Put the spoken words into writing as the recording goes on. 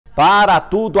Para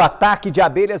tudo, ataque de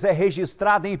abelhas é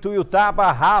registrado em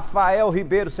Ituiutaba. Raphael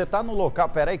Ribeiro, você tá no local.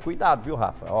 Peraí, cuidado, viu,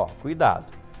 Rafa? Ó,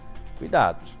 cuidado.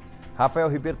 Rafael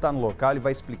Ribeiro está no local, ele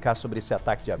vai explicar sobre esse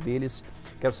ataque de abelhas.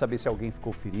 Quero saber se alguém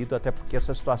ficou ferido, até porque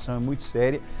essa situação é muito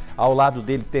séria. Ao lado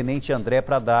dele, Tenente André,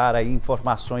 para dar aí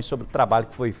informações sobre o trabalho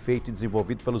que foi feito e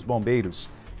desenvolvido pelos bombeiros.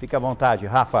 Fique à vontade,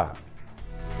 Rafa.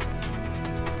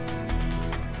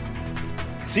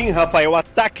 Sim, Rafael,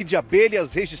 ataque de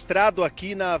abelhas registrado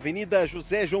aqui na Avenida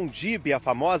José João Dibe, a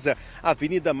famosa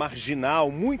Avenida Marginal,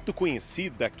 muito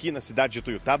conhecida aqui na cidade de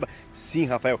Ituiutaba. Sim,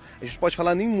 Rafael, a gente pode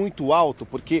falar nem muito alto,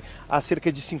 porque a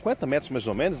cerca de 50 metros mais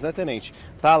ou menos, né, Tenente?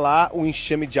 Tá lá o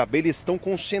enxame de abelhas, estão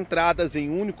concentradas em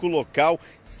um único local.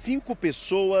 5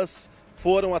 pessoas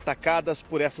foram atacadas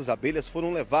por essas abelhas,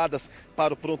 foram levadas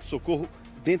para o pronto-socorro.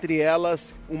 Dentre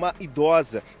elas, uma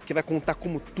idosa, que vai contar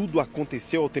como tudo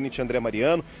aconteceu ao Tenente André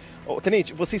Mariano.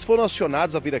 Tenente, vocês foram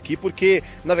acionados a vir aqui porque,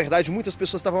 na verdade, muitas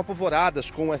pessoas estavam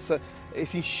apavoradas com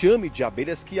esse enxame de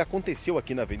abelhas que aconteceu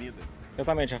aqui na avenida.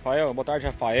 Exatamente, Rafael. Boa tarde,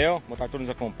 Rafael. Boa tarde a todos que nos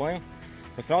acompanham.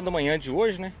 No final da manhã de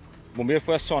hoje, né, o bombeiro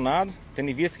foi acionado,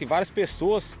 tendo em vista que várias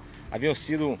pessoas haviam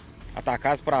sido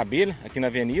atacadas por abelha aqui na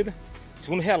avenida.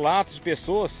 Segundo relatos de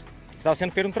pessoas, estava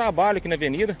sendo feito um trabalho aqui na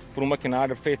avenida por um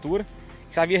maquinário da prefeitura,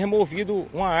 que havia removido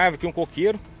uma árvore, que um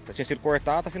coqueiro tinha sido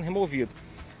cortado, está sendo removido.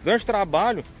 Durante o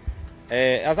trabalho,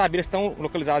 as abelhas estão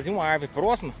localizadas em uma árvore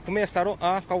próxima, começaram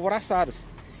a ficar alvoroçadas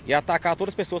e a atacar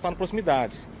todas as pessoas que estão nas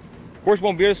proximidades. O Corpo de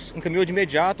Bombeiros encaminhou de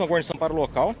imediato uma guarnição para o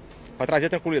local, para trazer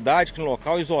tranquilidade aqui no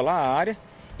local, isolar a área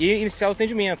e iniciar os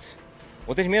atendimentos.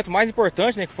 O atendimento mais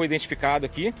importante, né, que foi identificado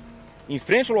aqui, em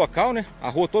frente ao local, né, a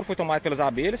rua toda foi tomada pelas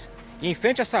abelhas, e em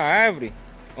frente a essa árvore,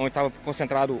 onde estava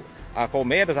concentrado a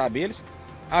colmeia das abelhas,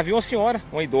 havia uma senhora,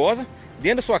 uma idosa,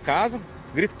 dentro da sua casa,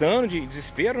 gritando de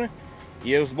desespero, né?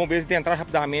 E os bombeiros entraram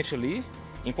rapidamente ali,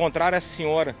 encontraram essa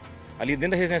senhora ali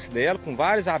dentro da residência dela, com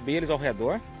várias abelhas ao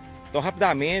redor. Então,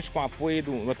 rapidamente, com o apoio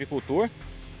do apicultor,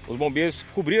 os bombeiros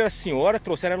cobriram a senhora,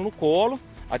 trouxeram ela no colo,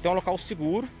 até um local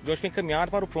seguro, de onde foi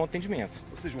encaminhado para o pronto atendimento.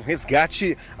 Ou seja, um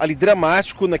resgate ali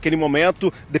dramático naquele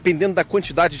momento, dependendo da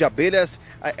quantidade de abelhas,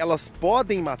 elas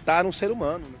podem matar um ser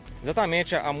humano, né?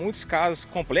 Exatamente, há muitos casos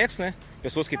complexos, né?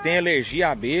 Pessoas que têm alergia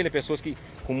à abelha, pessoas que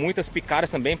com muitas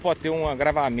picadas também podem ter um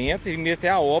agravamento e mesmo até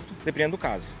a óbito, dependendo do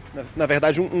caso. Na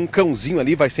verdade, um cãozinho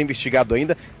ali vai ser investigado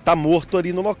ainda, está morto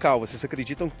ali no local. Vocês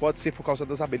acreditam que pode ser por causa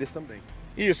das abelhas também?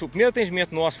 Isso, o primeiro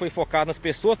atendimento nosso foi focado nas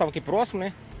pessoas que estavam aqui próximo,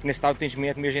 né? Nesse estado de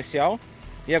atendimento emergencial.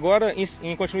 E agora,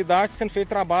 em continuidade, está sendo feito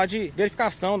trabalho de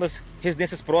verificação das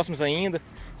residências próximas ainda,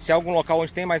 se há algum local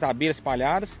onde tem mais abelhas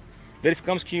espalhadas.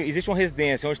 Verificamos que existe uma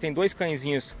residência onde tem 2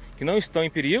 cãezinhos que não estão em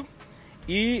perigo.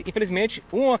 E, infelizmente,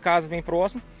 uma casa bem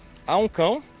próxima, há um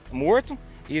cão morto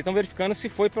e estão verificando se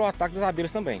foi pelo ataque das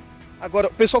abelhas também. Agora,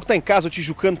 o pessoal que está em casa, o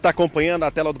tijucano, está acompanhando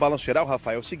a tela do Balanço Geral,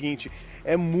 Rafael, é o seguinte,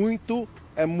 é muito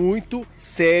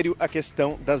sério a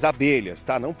questão das abelhas,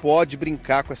 tá? Não pode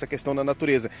brincar com essa questão da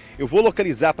natureza. Eu vou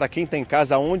localizar para quem está em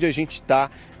casa onde a gente está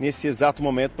nesse exato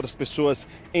momento para as pessoas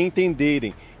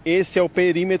entenderem. Esse é o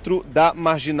perímetro da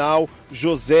Marginal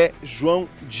José João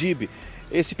Dibe.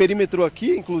 Esse perímetro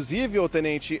aqui, inclusive, ô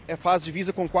Tenente, faz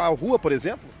divisa com qual rua, por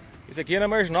exemplo? Isso aqui é na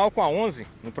Marginal com a 11,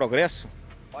 no Progresso.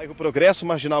 Bairro Progresso,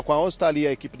 Marginal com a 11, está ali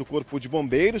a equipe do Corpo de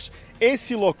Bombeiros.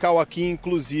 Esse local aqui,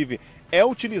 inclusive, é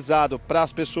utilizado para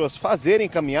as pessoas fazerem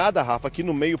caminhada, Rafa, aqui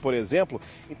no meio, por exemplo.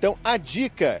 Então, a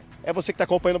dica é você que está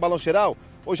acompanhando o Balanço Geral.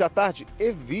 Hoje à tarde,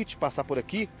 evite passar por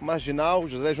aqui, Marginal,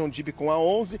 José João Dibe com a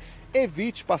 11.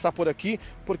 Evite passar por aqui,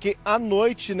 porque à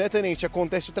noite, né, Tenente,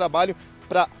 acontece o trabalho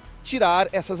para tirar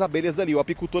essas abelhas dali. O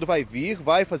apicultor vai vir,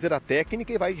 vai fazer a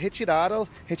técnica e vai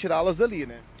retirá-las dali,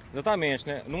 né? Exatamente,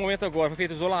 né? No momento agora foi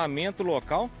feito isolamento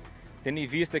local, tendo em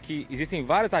vista que existem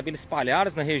várias abelhas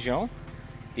espalhadas na região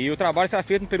e o trabalho será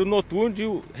feito no período noturno de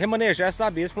remanejar essas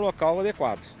abelhas para um local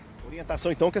adequado.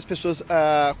 Orientação então que as pessoas,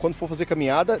 quando for fazer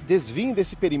caminhada, desviem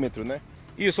desse perímetro, né?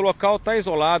 Isso, o local está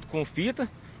isolado com fita,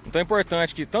 então é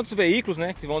importante que tantos veículos,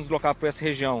 né, que vão deslocar para essa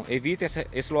região evitem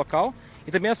esse local e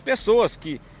também as pessoas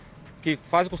que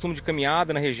fazem o costume de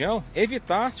caminhada na região,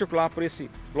 evitar circular por esse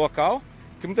local,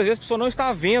 que muitas vezes a pessoa não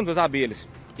está vendo as abelhas.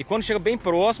 E quando chega bem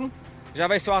próximo, já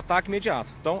vai ser o ataque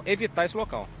imediato. Então, evitar esse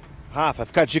local. Rafa,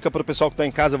 fica a dica para o pessoal que está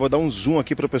em casa, eu vou dar um zoom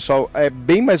aqui para o pessoal. É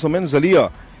bem mais ou menos ali, ó,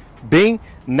 bem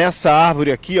nessa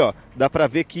árvore aqui, ó, dá para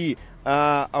ver que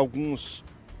alguns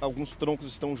troncos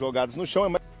estão jogados no chão.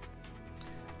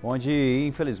 Onde,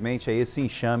 infelizmente, esse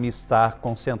enxame está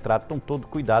concentrado. Então, todo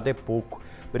cuidado é pouco.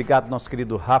 Obrigado, nosso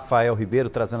querido Raphael Ribeiro,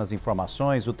 trazendo as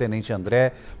informações, o Tenente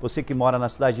André. Você que mora na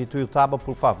cidade de Ituiutaba,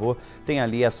 por favor, tem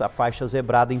ali essa faixa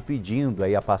zebrada impedindo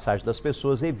aí a passagem das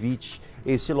pessoas. Evite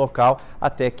esse local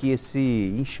até que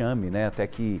esse enxame, né, até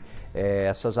que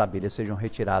essas abelhas sejam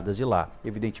retiradas de lá.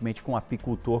 Evidentemente, com o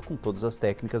apicultor, com todas as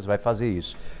técnicas, vai fazer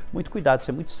isso. Muito cuidado,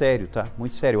 isso é muito sério, tá?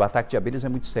 Muito sério. O ataque de abelhas é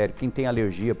muito sério. Quem tem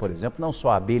alergia, por exemplo, não só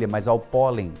à abelha, mas ao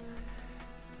pólen,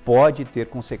 pode ter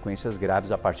consequências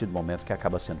graves a partir do momento que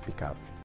acaba sendo picado.